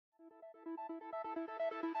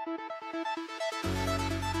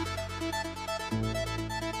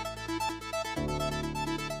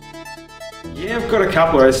Yeah, I've got a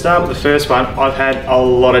couple. I'll start with the first one. I've had a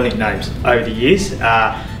lot of nicknames over the years.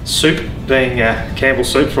 Soup, being Campbell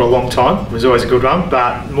Soup for a long time, was always a good one,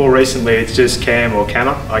 but more recently it's just Cam or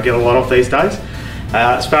Cammer. I get a lot of these days.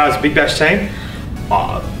 As far as the Big Bash team,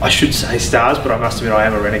 I should say Stars, but I must admit I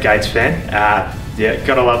am a Renegades fan. Yeah,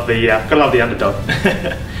 gotta love the underdog.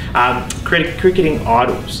 Cricketing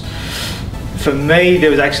idols. For me,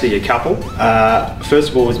 there was actually a couple. First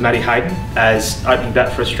of all was Matty Hayden as opening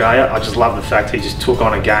bat for Australia. I just love the fact he just took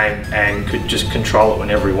on a game and could just control it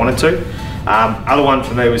whenever he wanted to. Other one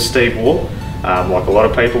for me was Steve Waugh. Like a lot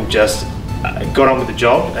of people, just got on with the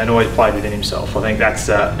job and always played within himself. I think that's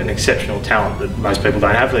an exceptional talent that most people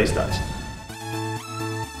don't have these days.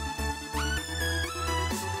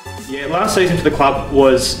 Yeah, last season for the club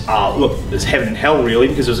was, look, it was heaven and hell really,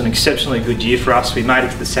 because it was an exceptionally good year for us. We made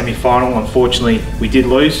it to the semi-final. Unfortunately, we did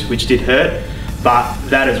lose, which did hurt, but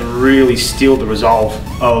that has really steeled the resolve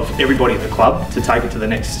of everybody at the club to take it to the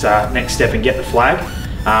next step and get the flag.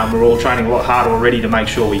 We're all training a lot harder already to make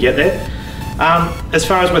sure we get there. As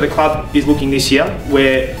far as where the club is looking this year,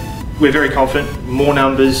 we're very confident. More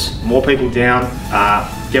numbers, more people down,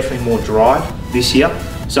 definitely more drive this year.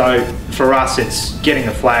 So for us, it's getting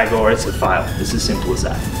the flag or it's a fail. It's as simple as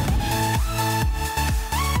that.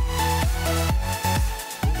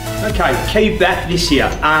 Okay, key bat this year.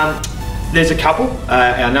 There's a couple.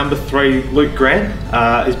 Our number 3, Luke Grant,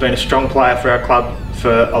 has been a strong player for our club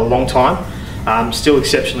for a long time. Still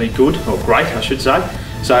exceptionally good, or great I should say.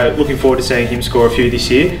 So looking forward to seeing him score a few this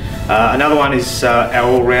year. Another one is our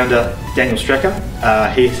all-rounder Daniel Strecker.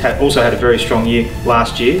 He also had a very strong year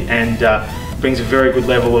last year and brings a very good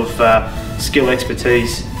level of skill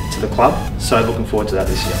expertise to the club. So looking forward to that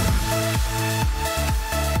this year.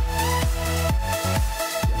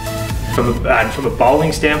 From a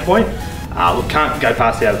bowling standpoint, we can't go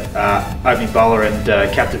past our opening bowler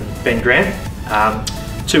and captain Ben Grant.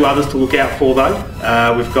 2 others to look out for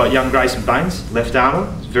though. We've got young Grayson Baines, left armour,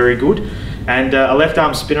 very good, and a left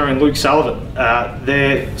arm spinner in Luke Sullivan.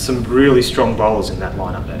 They're some really strong bowlers in that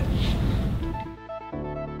lineup there.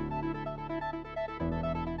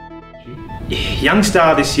 Young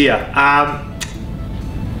star this year.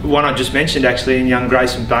 One I just mentioned actually in young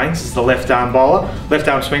Grayson Baines is the left arm bowler, left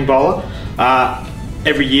arm swing bowler.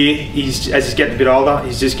 Every year, as he's getting a bit older,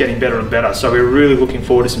 he's just getting better and better. So we're really looking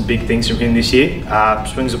forward to some big things from him this year.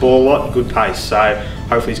 Swings the ball a lot, good pace, so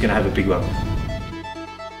hopefully he's going to have a big one.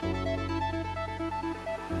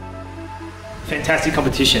 Fantastic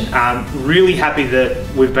competition. Really happy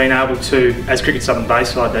that we've been able to, as Cricket Southern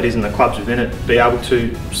Bayside, that is, in the clubs within it, be able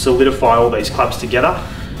to solidify all these clubs together.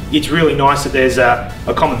 It's really nice that there's a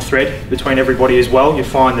common thread between everybody as well. You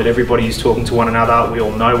find that everybody is talking to one another. We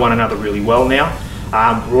all know one another really well now.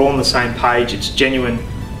 We're all on the same page. It's genuine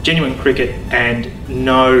cricket, and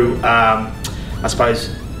no, I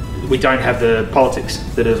suppose, we don't have the politics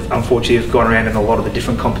that have unfortunately gone around in a lot of the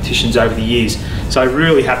different competitions over the years. So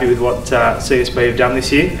really happy with what CSB have done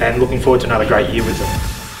this year and looking forward to another great year with them.